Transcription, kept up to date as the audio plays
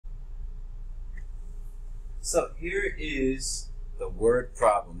So here is the word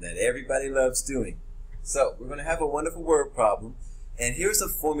problem that everybody loves doing. So we're going to have a wonderful word problem, and here's a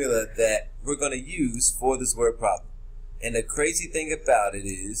formula that we're going to use for this word problem. And the crazy thing about it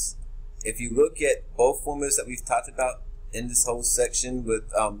is, if you look at both formulas that we've talked about in this whole section with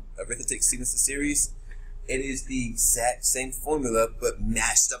arithmetic sequence of series, it is the exact same formula but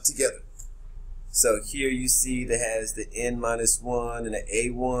mashed up together. So here you see that has the n minus 1 and the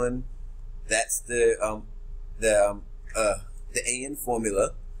a1. That's the an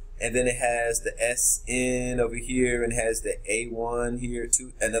formula, and then it has the sn over here and has the a1 here,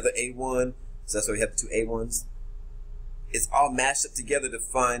 another a1. So that's why we have the two a1s. It's all mashed up together to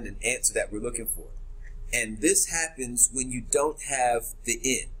find an answer that we're looking for. And this happens when you don't have the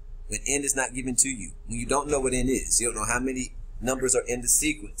n, when n is not given to you, when you don't know what n is. You don't know how many numbers are in the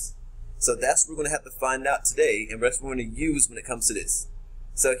sequence. So that's what we're going to have to find out today, and that's what we're going to use when it comes to this.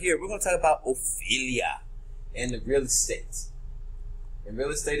 So here we're going to talk about Ophelia and the real estate. And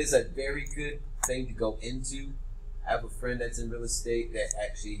real estate is a very good thing to go into. I have a friend that's in real estate that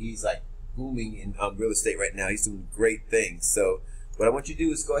actually he's like booming in real estate right now. He's doing great things. So what I want you to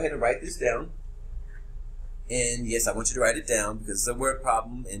do is go ahead and write this down. And yes, I want you to write it down because it's a word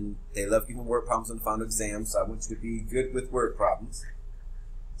problem, and they love giving word problems on the final exam. So I want you to be good with word problems.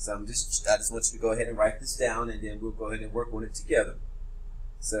 So I just want you to go ahead and write this down, and then we'll go ahead and work on it together.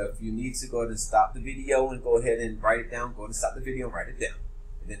 So if you need to go ahead and stop the video and go ahead and write it down, go ahead and stop the video and write it down.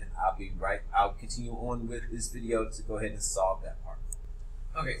 And then I'll continue on with this video to go ahead and solve that part.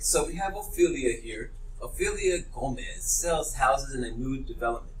 Okay, so we have Ophelia here. Ophelia Gomez sells houses in a new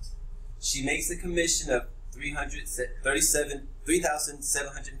development. She makes a commission of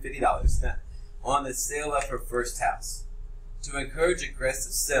 $3,750 on the sale of her first house. To encourage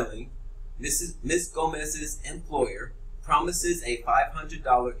aggressive selling, Miss Gomez's employer promises a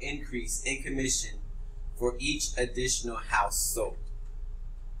 $500 increase in commission for each additional house sold.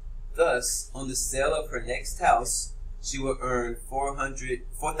 Thus, on the sale of her next house, she will earn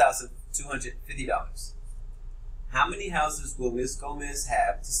 $4,250. How many houses will Miss Gomez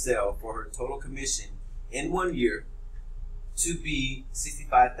have to sell for her total commission in 1 year to be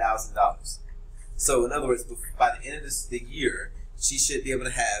 $65,000? So in other words, by the end of the year, she should be able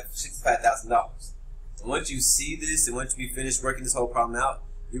to have $65,000. And once you see this, and once you finish working this whole problem out,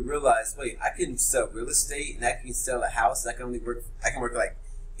 you realize, wait, I can sell real estate, and I can sell a house. I can work like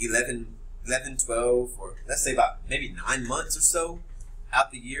 11, 12, or let's say about maybe 9 months or so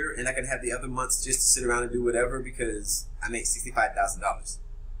out the year, and I can have the other months just to sit around and do whatever because I make $65,000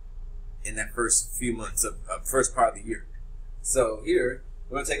 in that first few months of first part of the year. So here,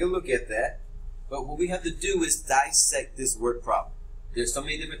 we're going to take a look at that. But what we have to do is dissect this word problem. There's so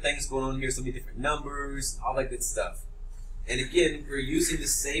many different things going on here, so many different numbers, all that good stuff. And again, we're using the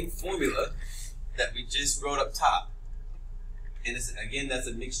same formula that we just wrote up top. And again, that's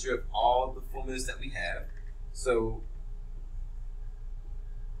a mixture of all the formulas that we have. So,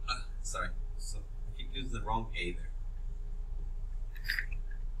 so I keep using the wrong A there.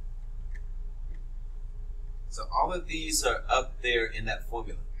 So all of these are up there in that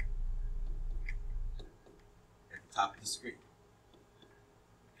formula. Top of the screen.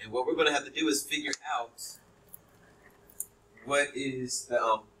 And what we're going to have to do is figure out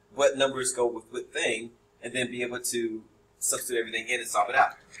what numbers go with what thing, and then be able to substitute everything in and solve it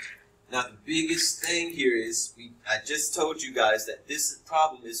out. Now the biggest thing here is I just told you guys that this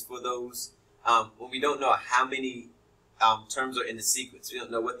problem is for those when we don't know how many terms are in the sequence. We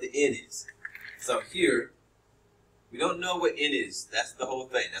don't know what the n is. So here we don't know what n is. That's the whole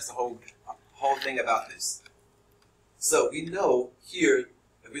thing. That's the whole thing about this. So we know here,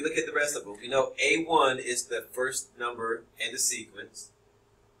 if we look at the rest of them, we know A1 is the first number in the sequence.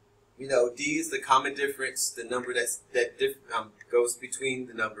 We know D is the common difference, the number that goes between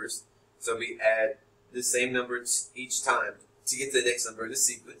the numbers. So we add the same number each time to get to the next number in the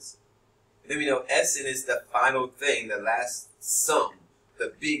sequence. And then we know Sn is the final thing, the last sum,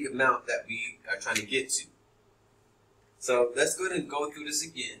 the big amount that we are trying to get to. So let's go ahead and go through this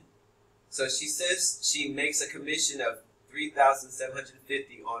again. So she says she makes a commission of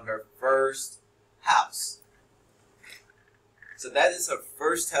 $3,750 on her first house. So that is her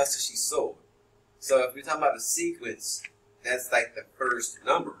first house that she sold. So if we're talking about a sequence, that's like the first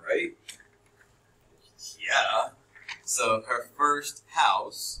number, right? Yeah. So her first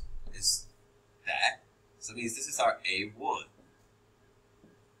house is that. So it means this is our A1.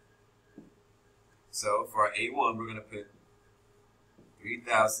 So for our A1, we're going to put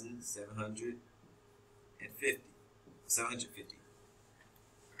 750.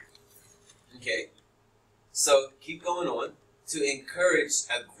 Okay. So keep going on. to encourage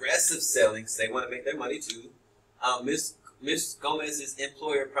aggressive selling, because they want to make their money too, Miss Gomez's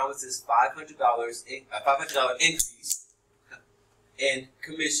employer promises $500 increase in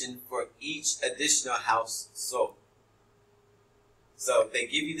commission for each additional house sold. So they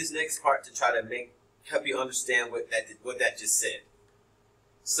give you this next part to try to help you understand what that just said.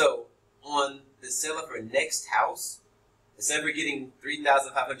 So on the sale of her next house, instead of getting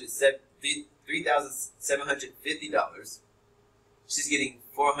 $3,750, she's getting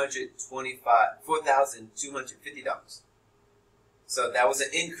 $4,250. So that was an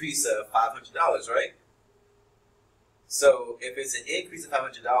increase of $500, right? So if it's an increase of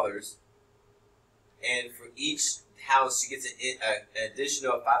 $500, and for each house she gets an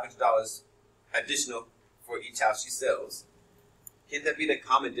additional $500 additional for each house she sells, can't that be the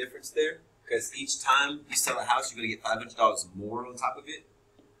common difference there? Because each time you sell a house, you're going to get $500 more on top of it.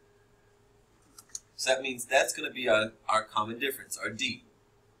 So that means that's going to be our common difference, our D.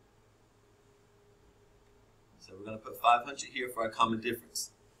 So we're going to put 500 here for our common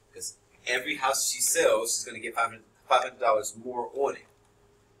difference, because every house she sells, she's going to get $500 more on it,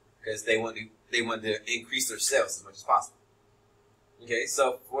 because they want to increase their sales as much as possible. Okay,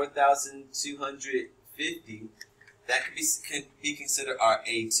 so 4,250, that could be considered our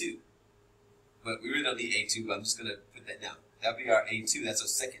A2. But we really don't need A2, but I'm just going to put that down. That'll be our A2. That's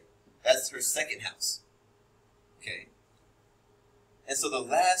her second house. Okay. And so the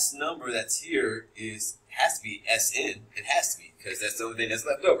last number that's here has to be SN. It has to be, because that's the only thing that's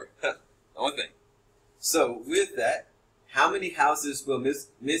left over. The only thing. So with that, how many houses will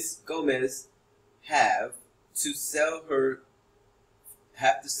Miss Gomez have to sell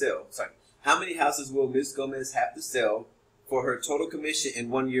how many houses will Miss Gomez have to sell for her total commission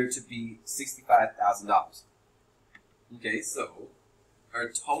in 1 year to be $65,000? Okay, so her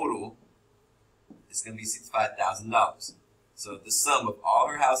total is going to be $65,000. So the sum of all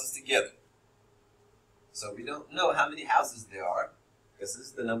her houses together. So we don't know how many houses there are, because this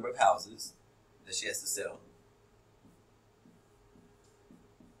is the number of houses that she has to sell.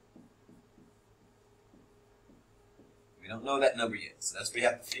 We don't know that number yet, so that's what we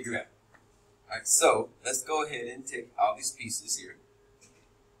have to figure out. All right, so let's go ahead and take all these pieces here,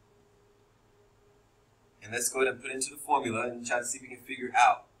 and let's go ahead and put it into the formula and try to see if we can figure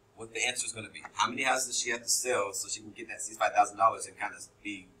out what the answer is going to be. How many houses does she have to sell so she can get that $65,000 and kind of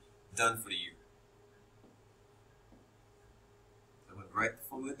be done for the year? I'm going to write the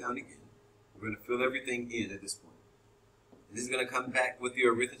formula down again. We're going to fill everything in at this point. And this is going to come back with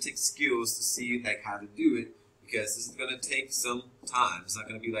your arithmetic skills to see how to do it, because this is going to take some time. It's not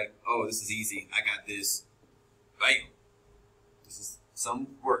going to be like, oh, this is easy, I got this. Bam. This is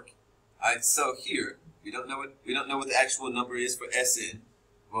some work. All right, so here we don't know what the actual number is for SN,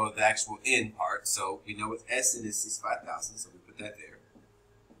 well, the actual N part. So we know what SN is, 65,000. So we put that there.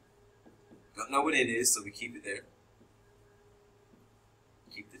 Don't know what N is, so we keep it there.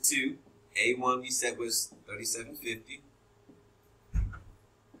 Keep the 2. A1 we said was 3750.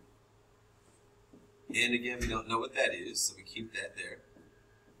 N again, we don't know what that is, so we keep that there.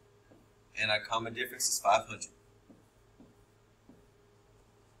 And our common difference is 500.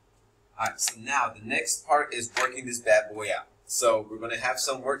 Alright, so now the next part is working this bad boy out. So we're going to have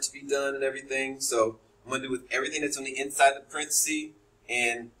some work to be done and everything. So I'm going to do with everything that's on the inside of the parenthesis.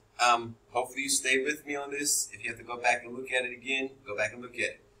 And hopefully you stay with me on this. If you have to go back and look at it again, go back and look at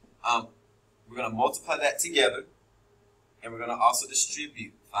it. We're going to multiply that together. And we're going to also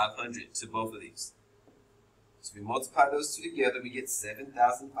distribute 500 to both of these. So we multiply those two together, we get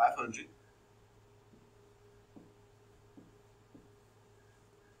 7,500.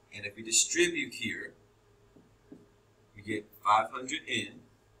 And if we distribute here, we get 500n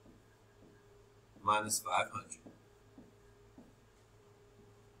minus 500.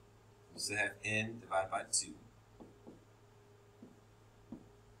 We still have n divided by 2.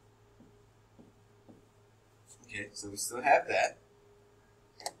 Okay, so we still have that.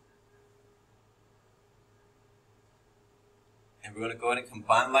 And we're going to go ahead and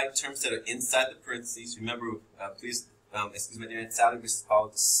combine like terms that are inside the parentheses. Remember, please excuse my dear Sally, we follow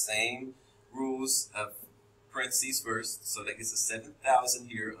the same rules of parentheses first. So that gets us 7,000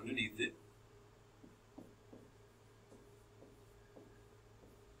 here underneath it.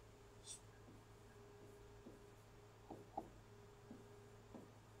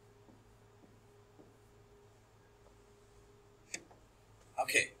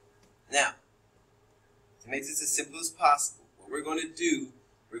 Okay, now, to make this as simple as possible, what we're going to do,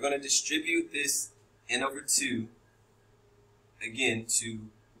 we're going to distribute this n over 2 again to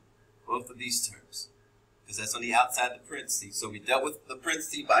both of these terms, because that's on the outside of the parentheses. So we dealt with the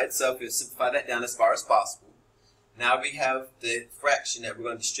parentheses by itself. We'll simplify that down as far as possible. Now we have the fraction that we're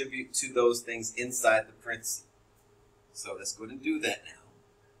going to distribute to those things inside the parentheses. So let's go ahead and do that now.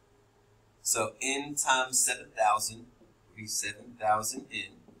 So n times 7,000 will be 7,000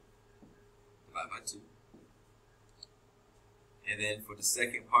 n divided by 2. And then for the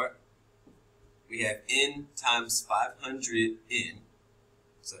second part, we have n times 500 n.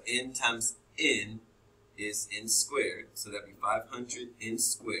 So n times n is n squared. So that would be 500 n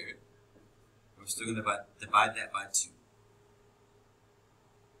squared. We're still going to divide that by 2.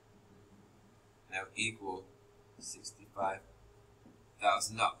 That would equal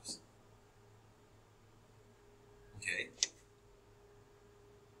 $65,000. Okay.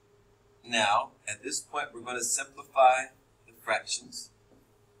 Now, at this point, we're going to simplify the fractions.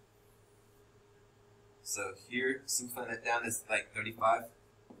 So here, simplify that down, it's like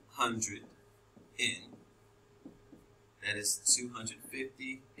 3,500 n. That is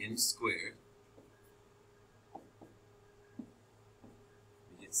 250 n squared.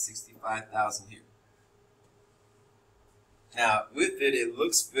 We get 65,000 here. Now, with it,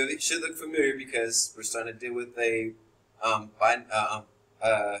 it should look familiar because we're starting to deal with a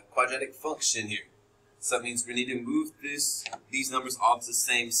quadratic function here. So that means we need to move these numbers all to the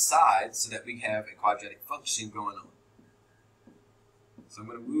same side so that we have a quadratic function going on. So I'm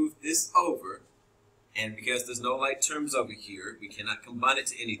going to move this over, and because there's no like terms over here, we cannot combine it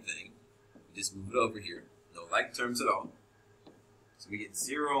to anything. We just move it over here. No like terms at all. So we get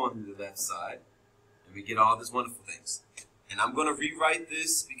 0 on the left side, and we get all these wonderful things. And I'm going to rewrite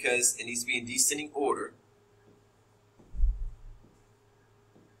this because it needs to be in descending order.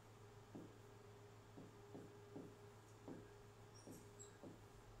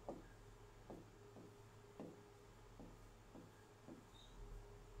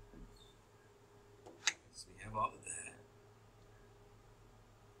 So we have all of that.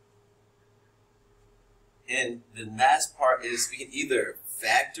 And the last part is we can either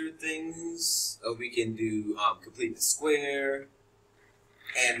factor things, or we can do complete the square.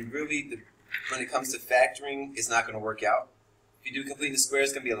 And really, when it comes to factoring, it's not going to work out. If you do complete the square,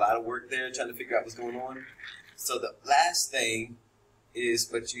 it's going to be a lot of work there trying to figure out what's going on. So the last thing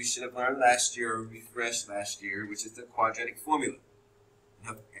is what you should have learned last year, or refreshed last year, which is the quadratic formula.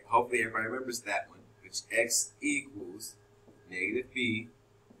 Hopefully everybody remembers that one, which x equals negative b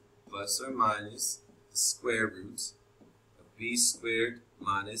plus or minus the square root of b squared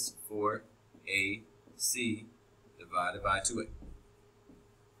minus 4ac divided by 2a.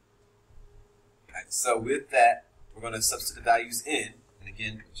 Right, so with that, we're going to substitute the values in, and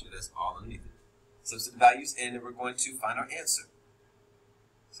again, make sure that's all underneath it. Substitute the values in, and we're going to find our answer.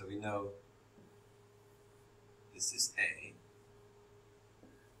 So we know this is a,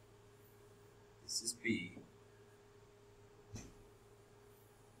 this is b,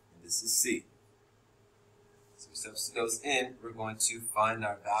 and this is c. So we substitute those in, we're going to find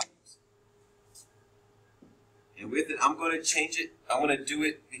our values. And with it, I'm going to change it. I'm going to do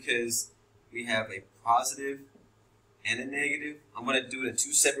it because we have a positive and a negative. I'm going to do it in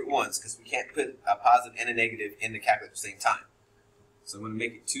two separate ones because we can't put a positive and a negative in the calculator at the same time. So I'm going to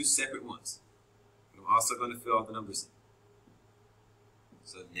make it two separate ones. I'm also going to fill all the numbers in.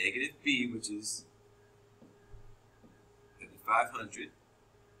 So negative b, which is 3,500,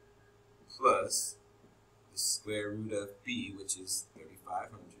 plus the square root of b, which is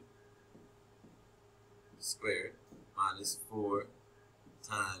 3,500, squared, minus 4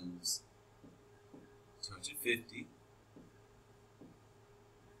 times 250.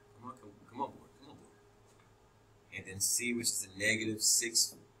 Come on, board. And then c, which is a negative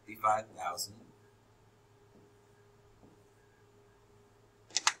 65,000.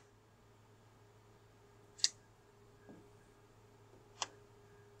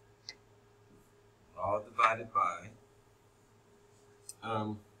 All divided by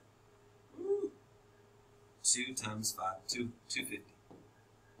 2 times 5, 250.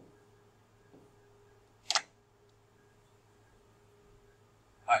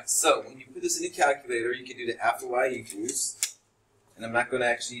 Alright, so when you put this in the calculator, you can do the alpha y equals, and I'm not going to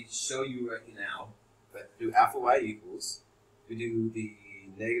actually show you right now, but do alpha y equals, we do the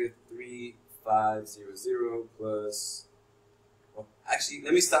negative 3,500 plus, well, actually,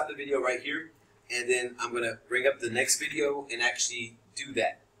 let me stop the video right here, and then I'm going to bring up the next video and actually do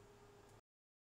that.